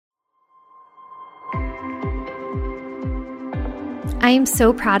I am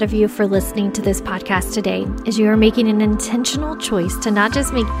so proud of you for listening to this podcast today, as you are making an intentional choice to not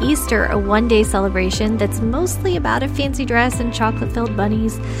just make Easter a one-day celebration that's mostly about a fancy dress and chocolate-filled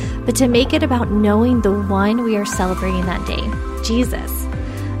bunnies, but to make it about knowing the one we are celebrating that day, Jesus.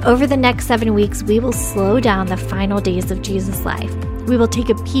 Over the next 7 weeks, we will slow down the final days of Jesus' life. We will take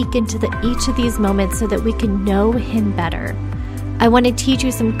a peek into each of these moments so that we can know Him better. I want to teach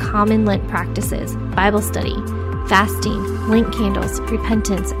you some common Lent practices, Bible study, fasting, Lent candles,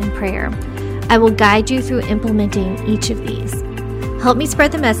 repentance, and prayer. I will guide you through implementing each of these. Help me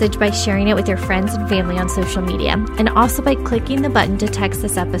spread the message by sharing it with your friends and family on social media, and also by clicking the button to text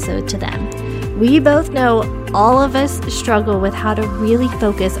this episode to them. We both know all of us struggle with how to really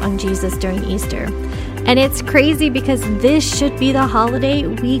focus on Jesus during Easter. And it's crazy because this should be the holiday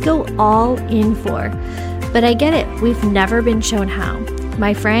we go all in for. But I get it, we've never been shown how.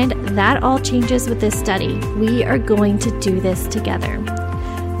 My friend, that all changes with this study. We are going to do this together.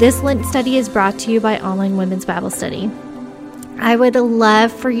 This Lent study is brought to you by Online Women's Bible Study. I would love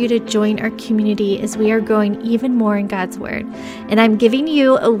for you to join our community as we are growing even more in God's Word. And I'm giving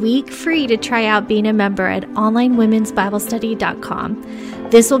you a week free to try out being a member at onlinewomensbiblestudy.com.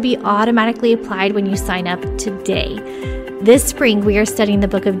 This will be automatically applied when you sign up today. This spring, we are studying the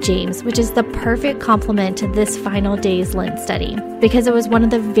book of James, which is the perfect complement to this final day's Lent study, because it was one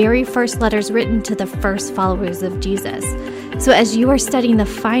of the very first letters written to the first followers of Jesus. So as you are studying the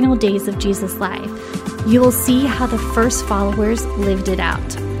final days of Jesus' life, you will see how the first followers lived it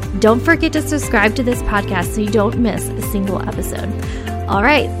out. Don't forget to subscribe to this podcast so you don't miss a single episode. All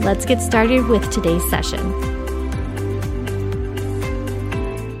right, let's get started with today's session.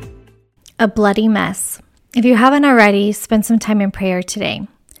 A bloody mess. If you haven't already, spend some time in prayer today.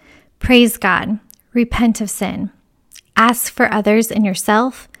 Praise God. Repent of sin. Ask for others and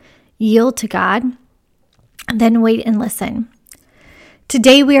yourself. Yield to God. And then wait and listen.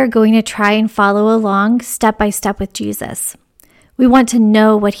 Today we are going to try and follow along step by step with Jesus. We want to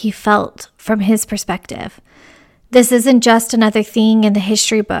know what He felt from His perspective. This isn't just another thing in the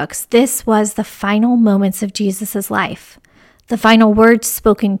history books. This was the final moments of Jesus' life. The final words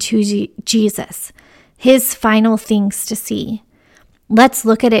spoken to Jesus. His final things to see. Let's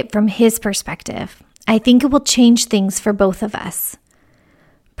look at it from His perspective. I think it will change things for both of us.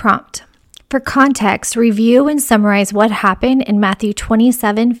 Prompt. For context, review and summarize what happened in Matthew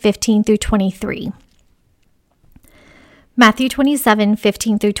 27:15 through 23. Matthew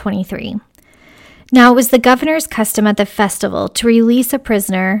 27:15 through 23. Now it was the governor's custom at the festival to release a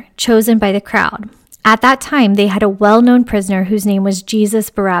prisoner chosen by the crowd. At that time, they had a well-known prisoner whose name was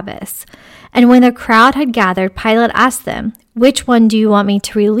Jesus Barabbas. And when the crowd had gathered, Pilate asked them, "Which one do you want me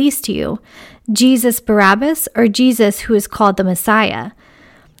to release to you? Jesus Barabbas or Jesus who is called the Messiah?"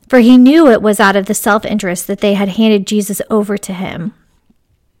 For he knew it was out of the self-interest that they had handed Jesus over to him.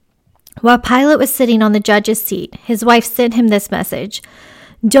 While Pilate was sitting on the judge's seat, his wife sent him this message: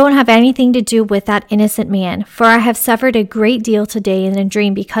 "Don't have anything to do with that innocent man, for I have suffered a great deal today in a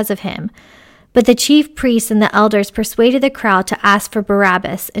dream because of him." But the chief priests and the elders persuaded the crowd to ask for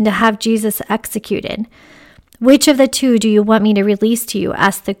Barabbas and to have Jesus executed. "Which of the two do you want me to release to you?"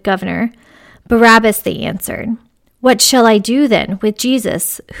 asked the governor. "Barabbas," they answered. "What shall I do then with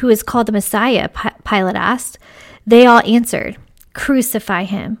Jesus, who is called the Messiah?" Pilate asked. They all answered, "Crucify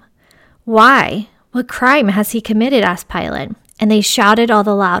him." "Why? What crime has he committed?" asked Pilate. And they shouted all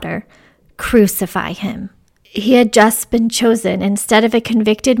the louder, "Crucify him." He had just been chosen instead of a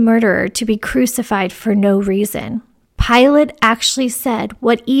convicted murderer to be crucified for no reason. Pilate actually said,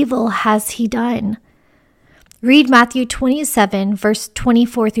 "What evil has he done?" Read Matthew 27, verse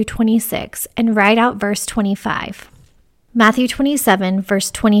 24 through 26, and write out verse 25. Matthew 27, verse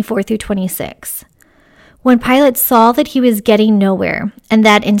 24 through 26. When Pilate saw that he was getting nowhere, and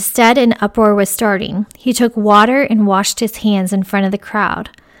that instead an uproar was starting, he took water and washed his hands in front of the crowd.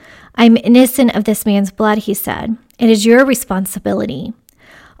 "I'm innocent of this man's blood," he said. "It is your responsibility."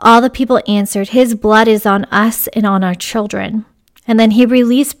 All the people answered, "His blood is on us and on our children." And then he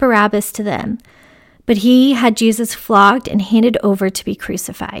released Barabbas to them. But he had Jesus flogged and handed over to be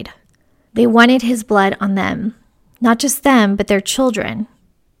crucified. They wanted his blood on them. Not just them, but their children.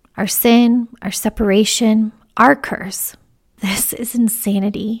 Our sin, our separation, our curse. This is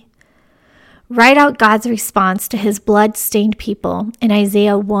insanity. Write out God's response to his blood-stained people in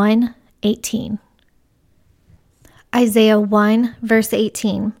Isaiah 1:18. Isaiah 1, verse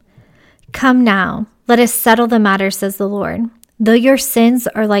 18. "Come now, let us settle the matter, says the Lord. Though your sins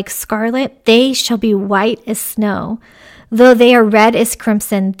are like scarlet, they shall be white as snow. Though they are red as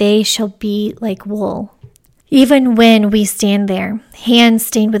crimson, they shall be like wool. Even when we stand there, hands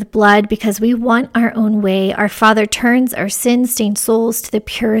stained with blood because we want our own way, our Father turns our sin-stained souls to the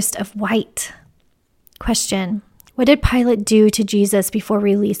purest of white. Question: what did Pilate do to Jesus before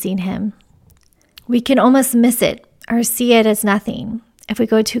releasing him? We can almost miss it or see it as nothing if we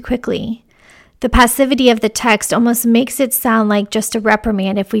go too quickly. The passivity of the text almost makes it sound like just a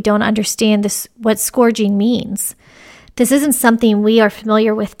reprimand if we don't understand what scourging means. This isn't something we are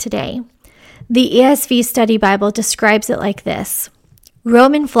familiar with today. The ESV Study Bible describes it like this: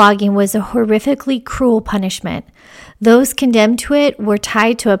 Roman flogging was a horrifically cruel punishment. Those condemned to it were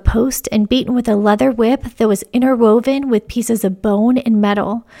tied to a post and beaten with a leather whip that was interwoven with pieces of bone and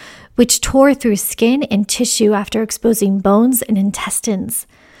metal, which tore through skin and tissue after exposing bones and intestines.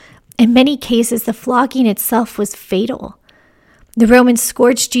 In many cases, the flogging itself was fatal. The Romans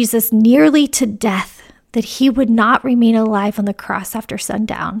scourged Jesus nearly to death, that he would not remain alive on the cross after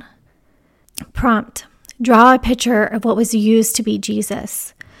sundown. Prompt: draw a picture of what was used to beat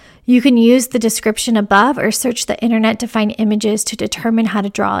Jesus. You can use the description above or search the internet to find images to determine how to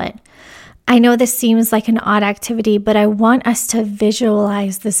draw it. I know this seems like an odd activity, but I want us to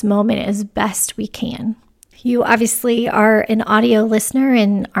visualize this moment as best we can. You obviously are an audio listener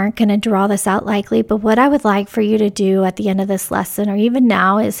and aren't going to draw this out likely, but what I would like for you to do at the end of this lesson, or even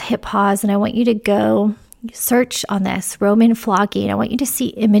now, is hit pause, and I want you to go search on this Roman flogging. I want you to see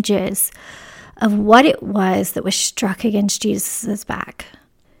images of what it was that was struck against Jesus' back.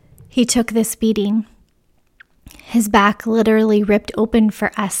 He took this beating. His back literally ripped open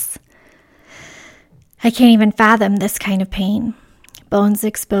for us. I can't even fathom this kind of pain. Bones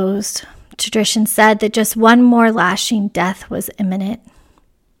exposed. Tradition said that just one more lashing, death was imminent.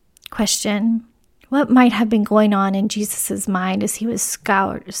 Question: what might have been going on in Jesus' mind as he was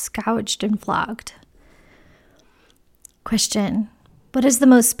scourged and flogged? Question: what is the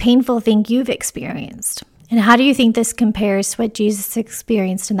most painful thing you've experienced? And how do you think this compares to what Jesus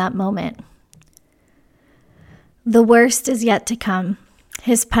experienced in that moment? The worst is yet to come.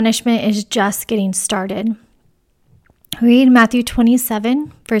 His punishment is just getting started. Read Matthew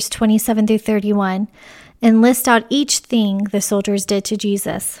 27, verse 27 through 31, and list out each thing the soldiers did to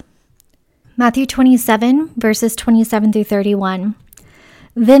Jesus. Matthew 27, verses 27 through 31.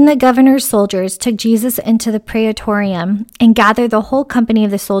 Then the governor's soldiers took Jesus into the praetorium and gathered the whole company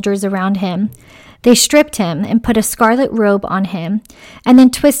of the soldiers around him. They stripped him and put a scarlet robe on him, and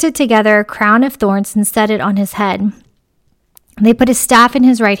then twisted together a crown of thorns and set it on his head. They put a staff in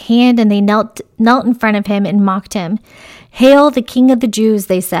his right hand, and they knelt in front of him and mocked him. "Hail, the King of the Jews,"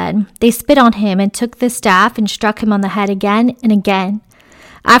 they said. They spit on him and took the staff and struck him on the head again and again.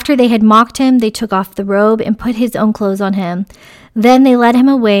 After they had mocked him, they took off the robe and put his own clothes on him. Then they led him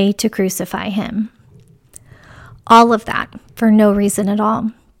away to crucify him. All of that for no reason at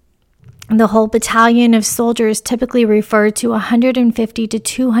all. The whole battalion of soldiers typically referred to 150 to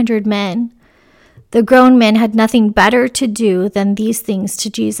 200 men. The grown men had nothing better to do than these things to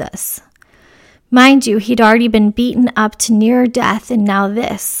Jesus. Mind you, he'd already been beaten up to near death, and now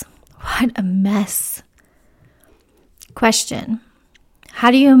this. What a mess. Question: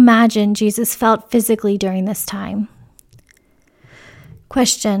 how do you imagine Jesus felt physically during this time?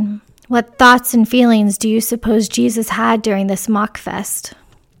 Question: what thoughts and feelings do you suppose Jesus had during this mock fest?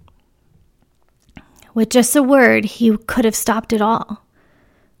 With just a word, he could have stopped it all.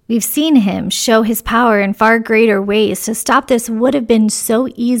 We've seen him show his power in far greater ways. To stop this would have been so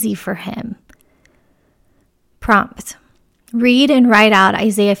easy for him. Prompt: read and write out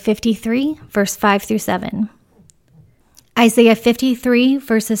Isaiah 53, verse 5 through 7. Isaiah 53,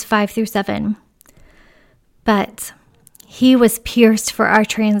 verses 5 through 7. But he was pierced for our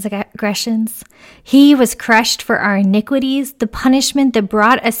transgressions. He was crushed for our iniquities. The punishment that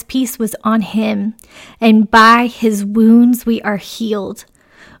brought us peace was on him, and by his wounds we are healed.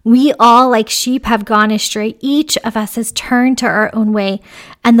 We all, like sheep, have gone astray. Each of us has turned to our own way,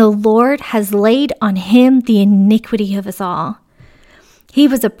 and the Lord has laid on him the iniquity of us all. He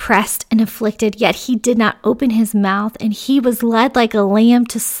was oppressed and afflicted, yet he did not open his mouth, and he was led like a lamb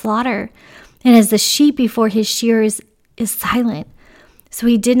to slaughter. And as the sheep before his shearers is silent, so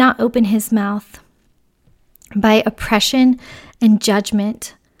he did not open his mouth. By oppression and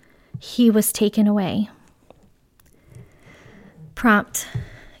judgment, he was taken away. Prompt: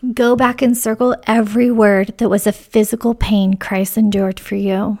 go back and circle every word that was a physical pain Christ endured for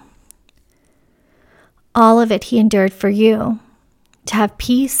you. All of it he endured for you, to have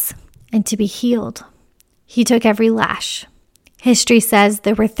peace and to be healed. He took every lash. History says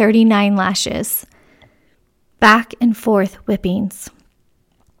there were 39 lashes. Back and forth whippings.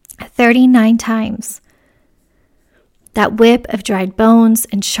 39 times. That whip of dried bones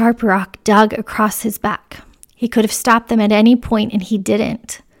and sharp rock dug across his back. He could have stopped them at any point, and he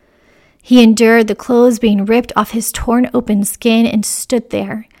didn't. He endured the clothes being ripped off his torn open skin and stood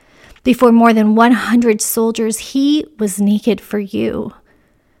there. Before more than 100 soldiers, he was naked for you.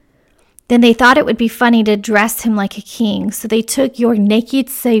 Then they thought it would be funny to dress him like a king, so they took your naked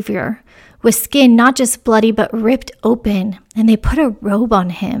Savior, with skin not just bloody but ripped open, and they put a robe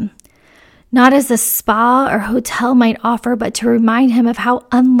on him. Not as a spa or hotel might offer, but to remind him of how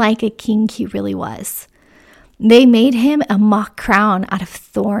unlike a king he really was. They made him a mock crown out of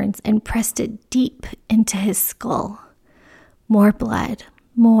thorns and pressed it deep into his skull. More blood,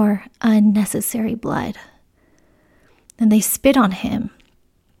 more unnecessary blood. Then they spit on him.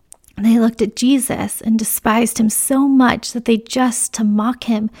 They looked at Jesus and despised him so much that they just to mock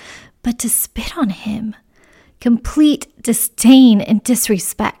him, but to spit on him. Complete disdain and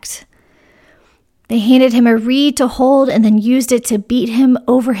disrespect. They handed him a reed to hold and then used it to beat him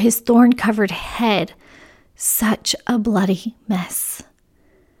over his thorn-covered head. Such a bloody mess.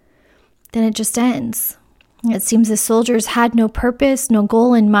 Then it just ends. It seems the soldiers had no purpose, no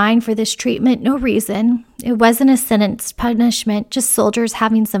goal in mind for this treatment, no reason. It wasn't a sentence, punishment, just soldiers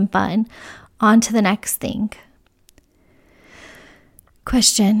having some fun. On to the next thing.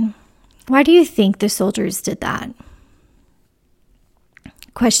 Question: why do you think the soldiers did that?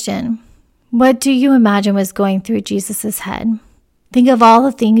 Question: what do you imagine was going through Jesus' head? Think of all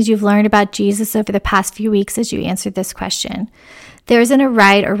the things you've learned about Jesus over the past few weeks as you answered this question. There isn't a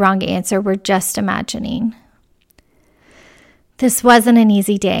right or wrong answer. We're just imagining. This wasn't an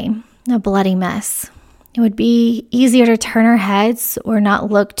easy day, a bloody mess. It would be easier to turn our heads or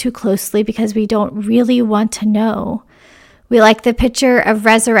not look too closely because we don't really want to know. We like the picture of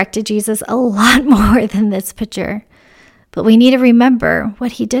resurrected Jesus a lot more than this picture. But we need to remember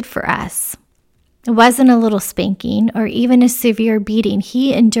what he did for us. It wasn't a little spanking or even a severe beating.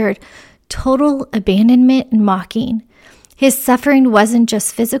 He endured total abandonment and mocking. His suffering wasn't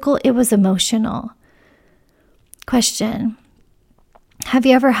just physical, it was emotional. Question: have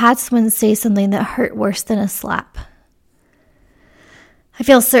you ever had someone say something that hurt worse than a slap? I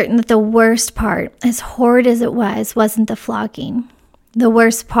feel certain that the worst part, as horrid as it was, wasn't the flogging. The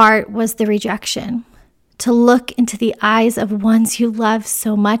worst part was the rejection. To look into the eyes of ones you love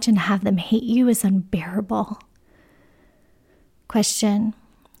so much and have them hate you is unbearable. Question: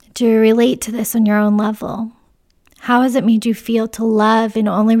 do you relate to this on your own level? How has it made you feel to love and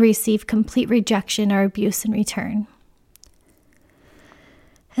only receive complete rejection or abuse in return?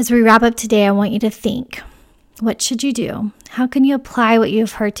 As we wrap up today, I want you to think, what should you do? How can you apply what you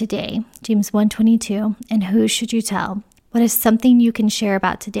have heard today? James 1:22, and who should you tell? What is something you can share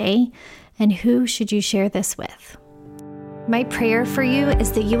about today, and who should you share this with? My prayer for you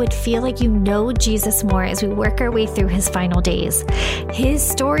is that you would feel like you know Jesus more as we work our way through his final days. His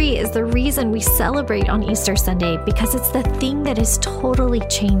story is the reason we celebrate on Easter Sunday, because it's the thing that has totally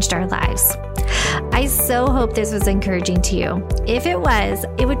changed our lives. I so hope this was encouraging to you. If it was,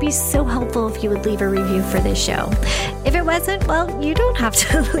 it would be so helpful if you would leave a review for this show. If it wasn't, well, you don't have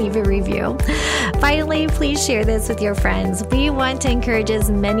to leave a review. Finally, please share this with your friends. We want to encourage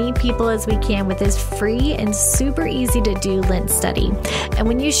as many people as we can with this free and super easy to do Lent study. And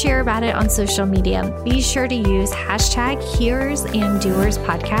when you share about it on social media, be sure to use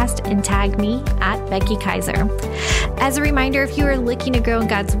 #HearersAndDoersPodcast and tag me at Becky Kaiser. As a reminder, if you are looking to grow in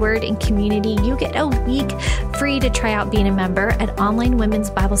God's Word and community, you get a week free to try out being a member at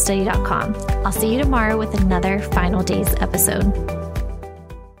onlinewomensbiblestudy.com. I'll see you tomorrow with another Final Days episode.